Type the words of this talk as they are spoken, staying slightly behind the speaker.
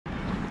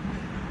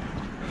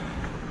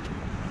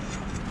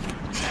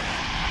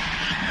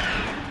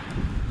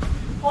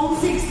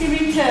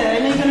160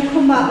 return, you're going to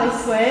come back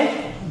this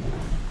way.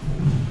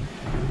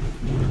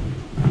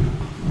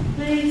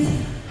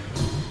 Please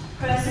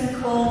press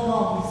and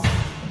call once.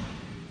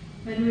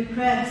 When we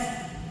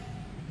press.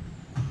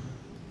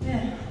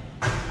 Yeah.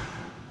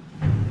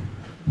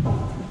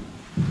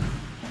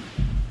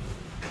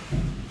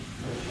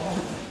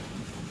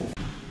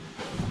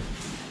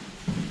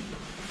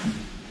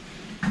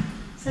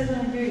 Says I'm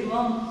going to do it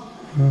once.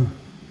 Till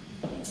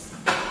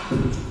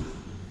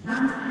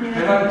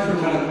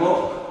 10 o'clock.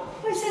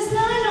 Oh, it says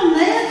 9 on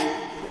there.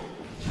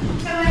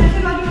 Can I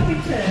have your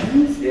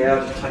returns? Yeah,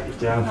 I'll just take it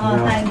down for Oh,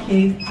 now. thank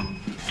you.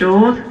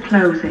 Doors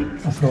closing.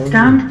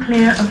 Stand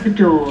clear of the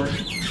doors.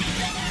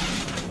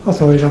 I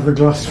thought you'd have a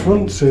glass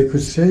front so you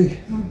could see.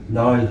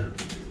 No.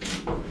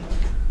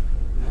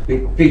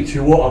 Be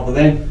too hot other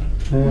then.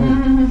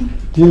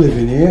 Do you live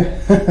in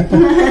here? I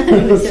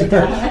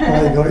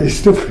got your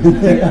stuff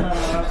in there.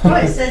 Oh,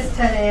 it says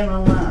 10 AM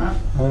on that.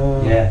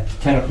 Yeah,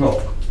 10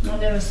 o'clock. I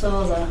never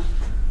saw that.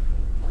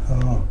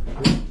 Oh.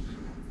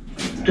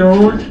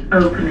 Doors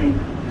opening.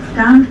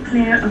 Stand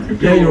clear of the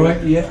doors. Yeah, you're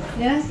right, yeah.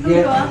 Yes, Yeah.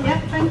 go on. Yeah,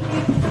 thank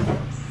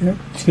you. Yep,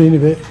 seen a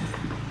bit.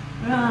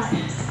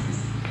 Right.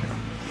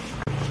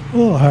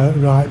 Oh,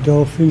 right,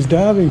 Dolphins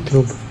Diving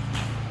Club. Right,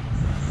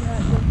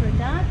 go for a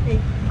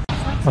diving.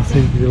 I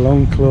think they're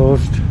long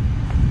closed. No,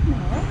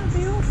 it'll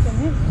be open.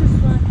 It's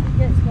just like it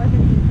gets weather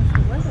because of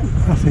the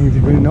weather. I think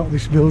they're going to knock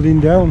this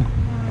building down.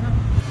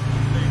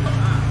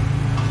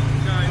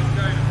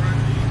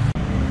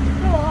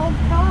 Well, all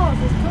cars,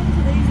 there's tons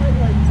of these little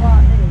ones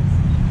like this.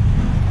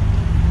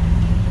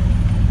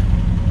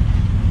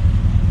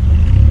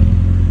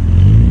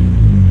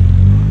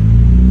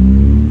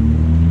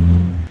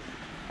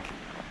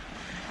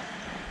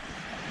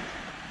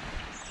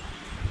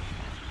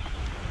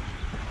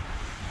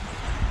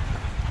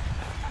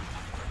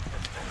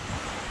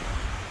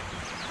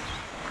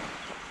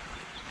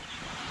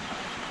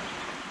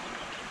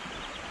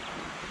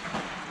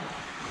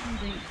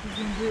 He's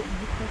been doing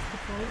it across the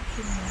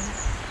fortune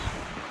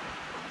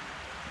now.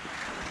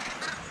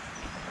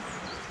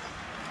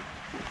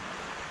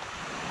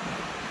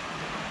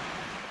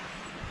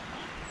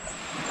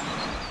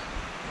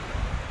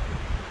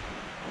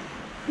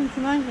 You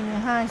can imagine a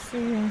high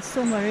ceiling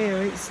somewhere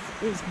here,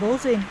 it's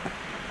buzzing.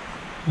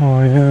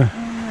 Oh, yeah.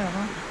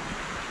 Yeah.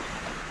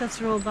 Because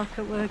they're all back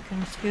at work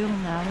and school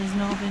now, there's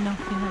nobody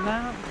knocking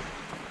about.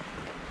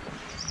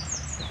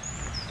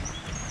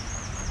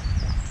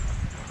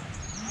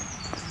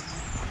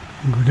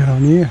 Go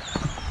down here.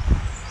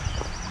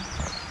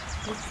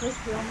 It's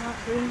slippery on that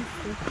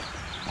roof.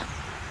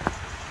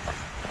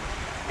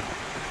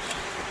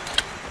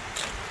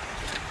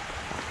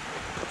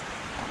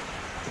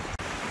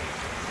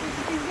 If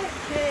you can get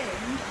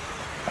changed,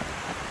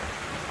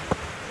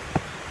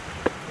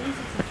 it's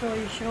easy to throw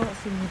your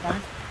shorts in your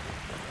bag.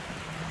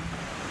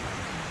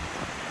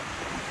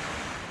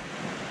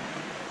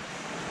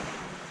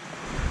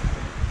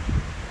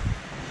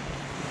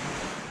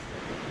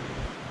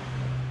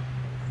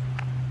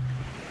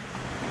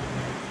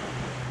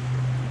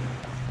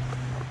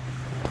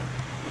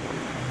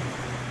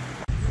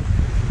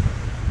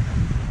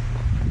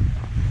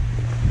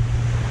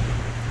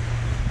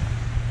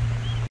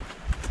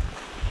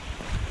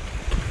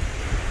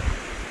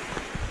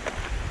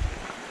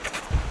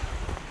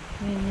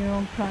 In your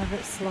own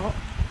private slot.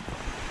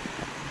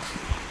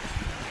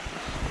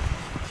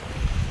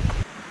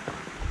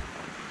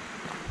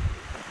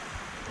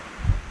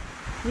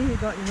 You've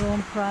got your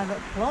own private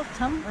plot,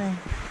 haven't we?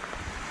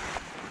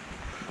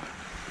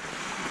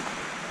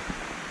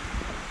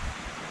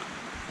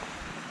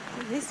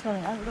 This one,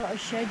 it hasn't got a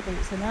shed, but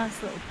it's a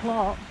nice little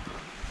plot.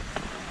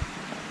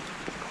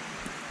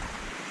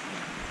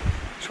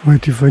 Just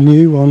waiting for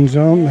new ones,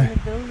 aren't Yeah, they?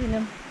 they're building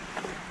them.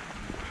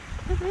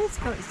 Look, it's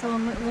got its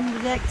own little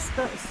under-deck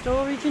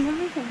storage and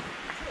everything.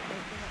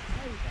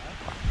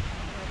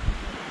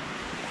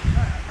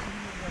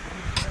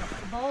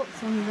 The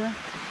bolts under.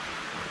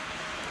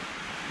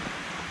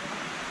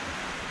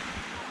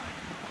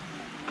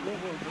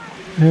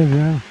 There we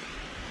are.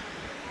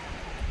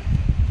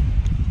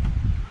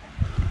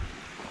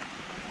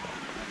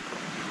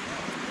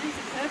 These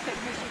are perfect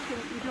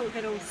because you don't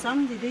get all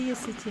sandy, do you,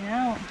 sitting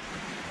out?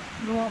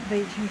 Go up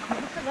beach and come.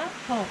 Look at that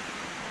pot.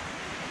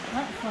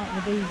 That's like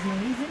the bee's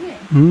knees, isn't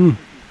it? Mm.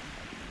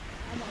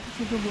 It's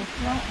a double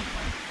flat.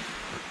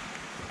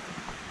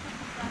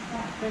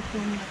 Especially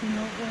when you can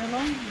walk there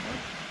along.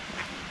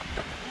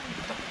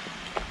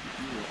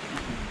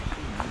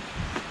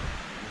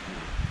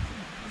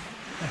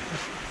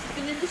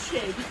 Sitting in the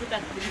shade is the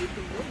best thing you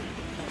can do.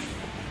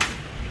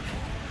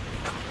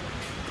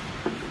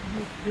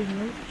 Big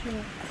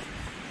wheelchair.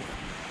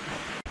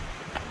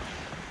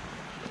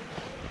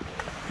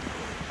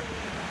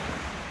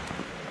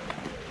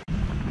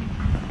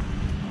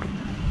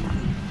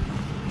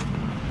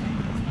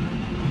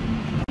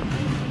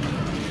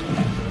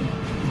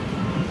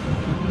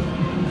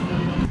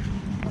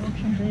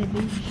 Ocean Bay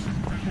Beach.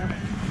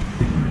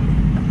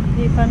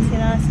 Do you fancy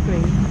an ice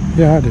cream?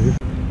 Yeah, I do.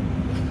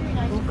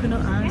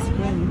 Coconut ice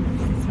cream.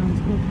 Sounds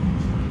good.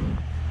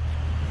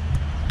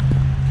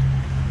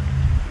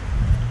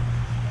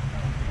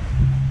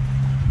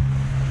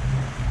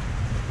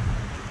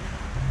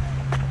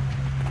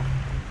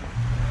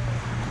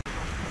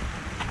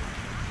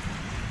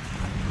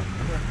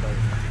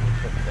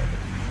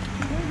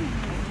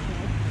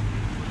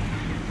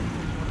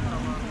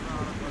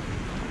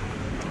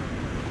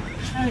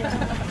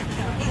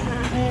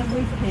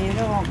 Whippy, I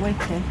don't want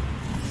whippy.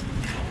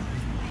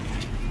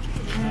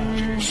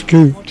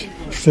 Scooped,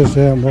 it says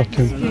there on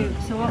bottom. Scoop.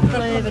 So what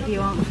flavour do you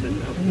want?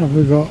 Have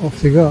we got, off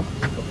they got?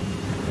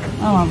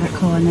 I'll have a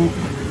cornet.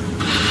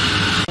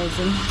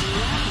 Raisin.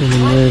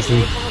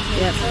 Amazing.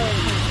 Yep.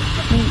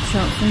 Pink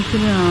chocolate,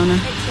 banana,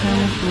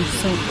 pineapple,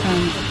 salt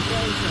pan.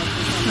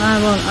 I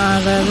want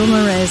either rum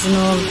or raisin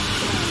or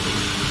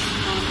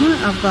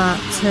might have that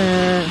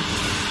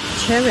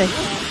cherry. Cherry,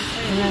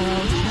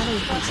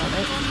 I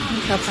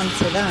think I'll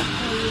fancy that.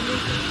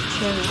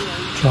 Cherry.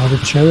 Try the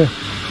cherry.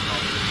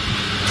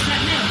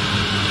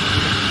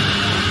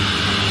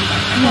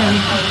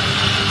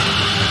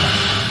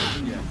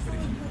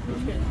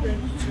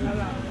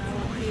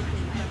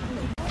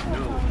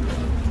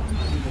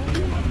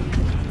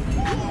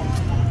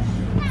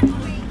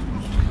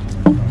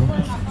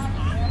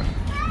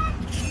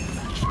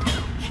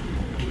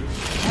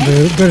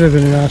 Better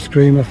than an ice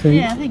cream, I think.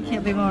 Yeah, I think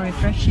it'll be more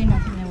refreshing, I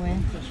think, in a way,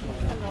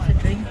 for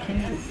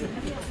drinking.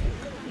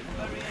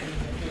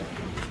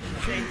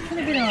 Could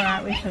have been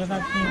alright, we should have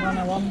had the one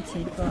I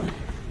wanted, but...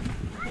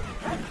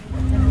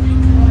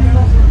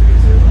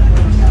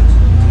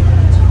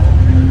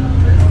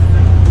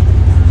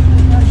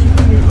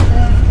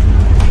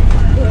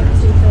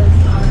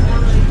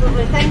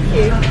 Thank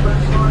you.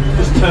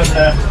 Just turn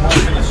left, walk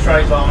in a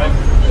straight line.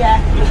 Yeah,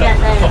 we'll get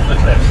there. Top of the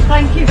cliff.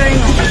 Thank you very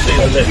much. You see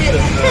the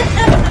lift.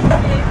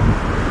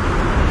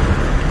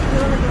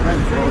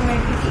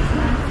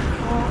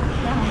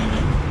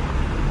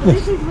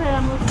 This is where I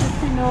must have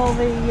seen all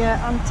the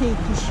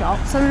antique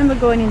shops. I remember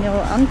going in the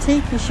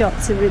antique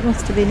shops, so it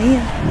must have been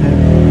here.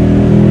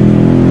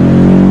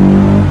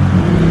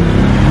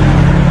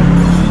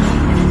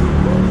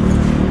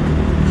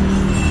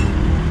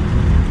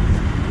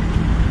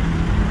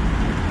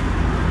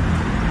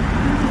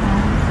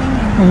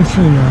 It's a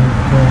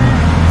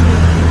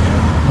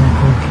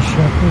antique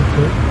shop,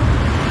 isn't it?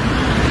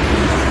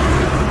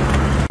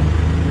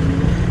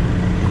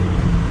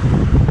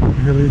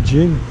 Village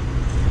Inn.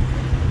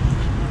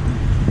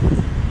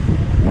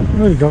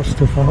 Well, you got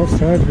stuff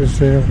outside for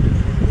sale.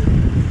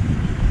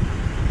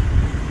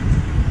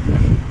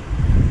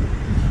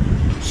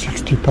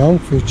 £60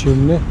 for a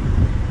chimney.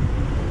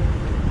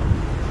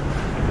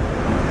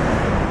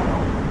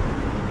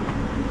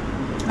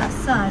 That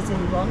size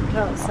in one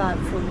outside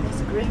from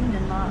this green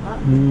and like that.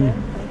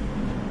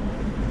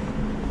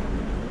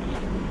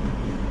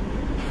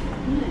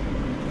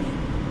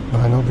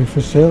 Might not be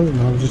for sale, it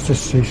might just a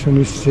cease on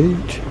his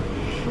seat.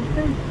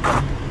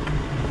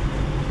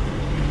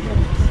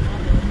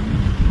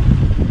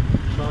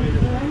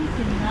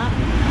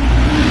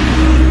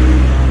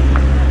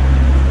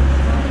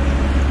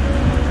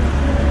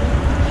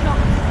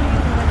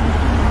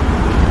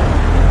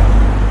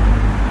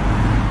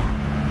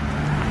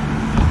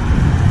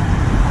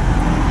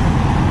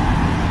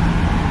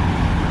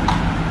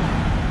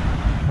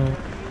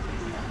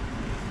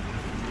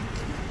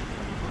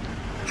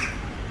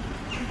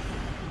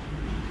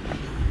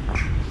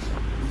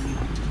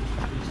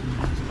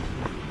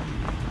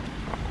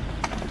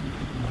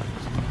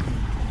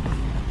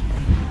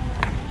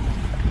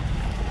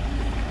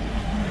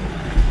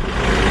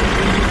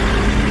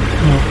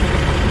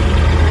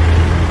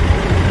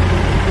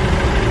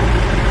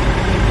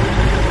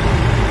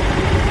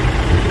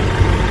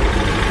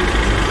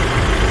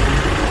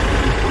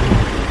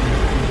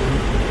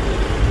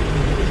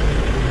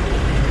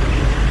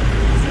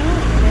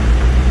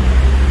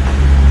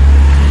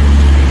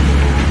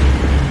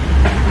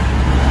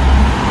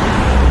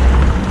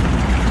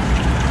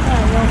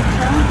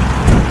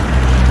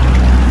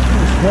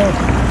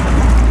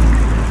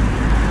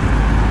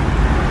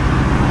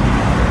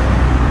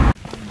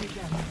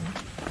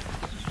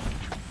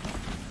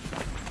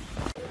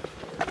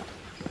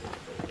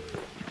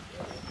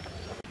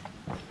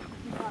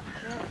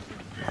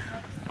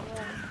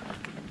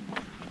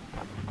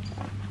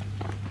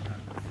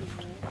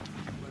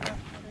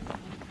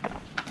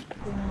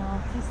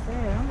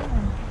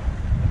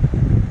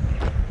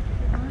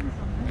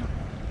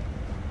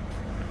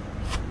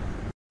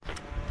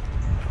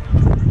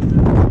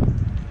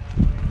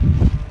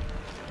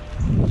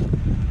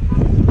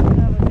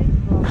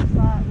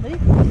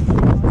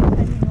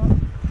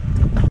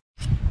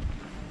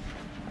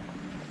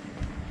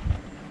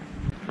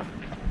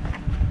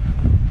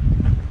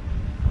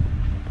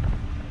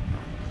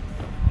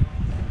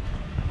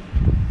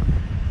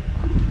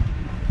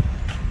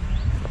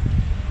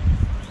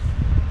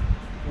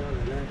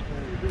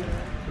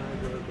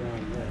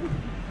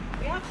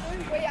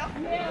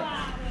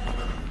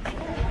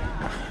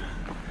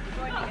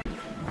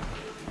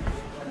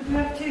 You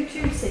have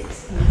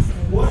 226, please.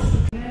 What?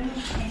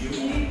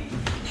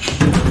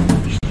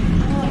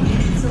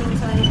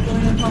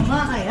 Going up on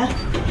that, are you?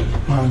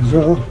 Might as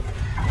well.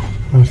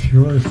 If you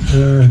want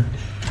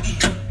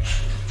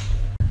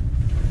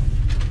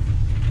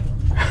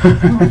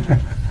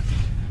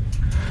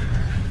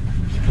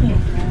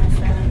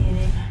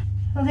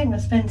I think we'll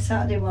spend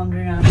Saturday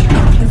wandering around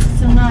there because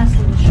it's a nice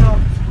little shop.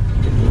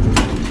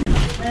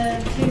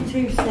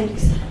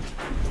 226.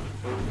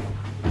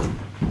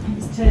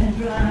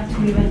 turned right,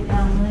 we went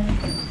down there.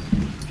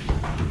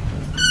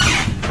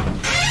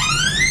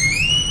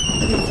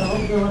 It's all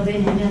the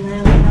living in and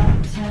there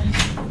without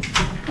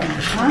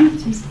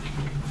panties.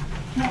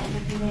 Not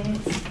living in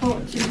it,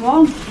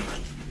 41.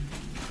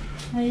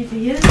 Maybe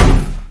yes.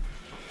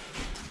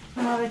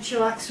 I'll have a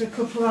chillax for a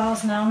couple of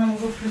hours now and then we'll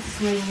go for a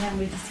swing and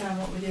we decide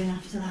what we're doing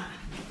after that.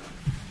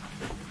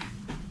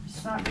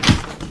 Just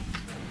like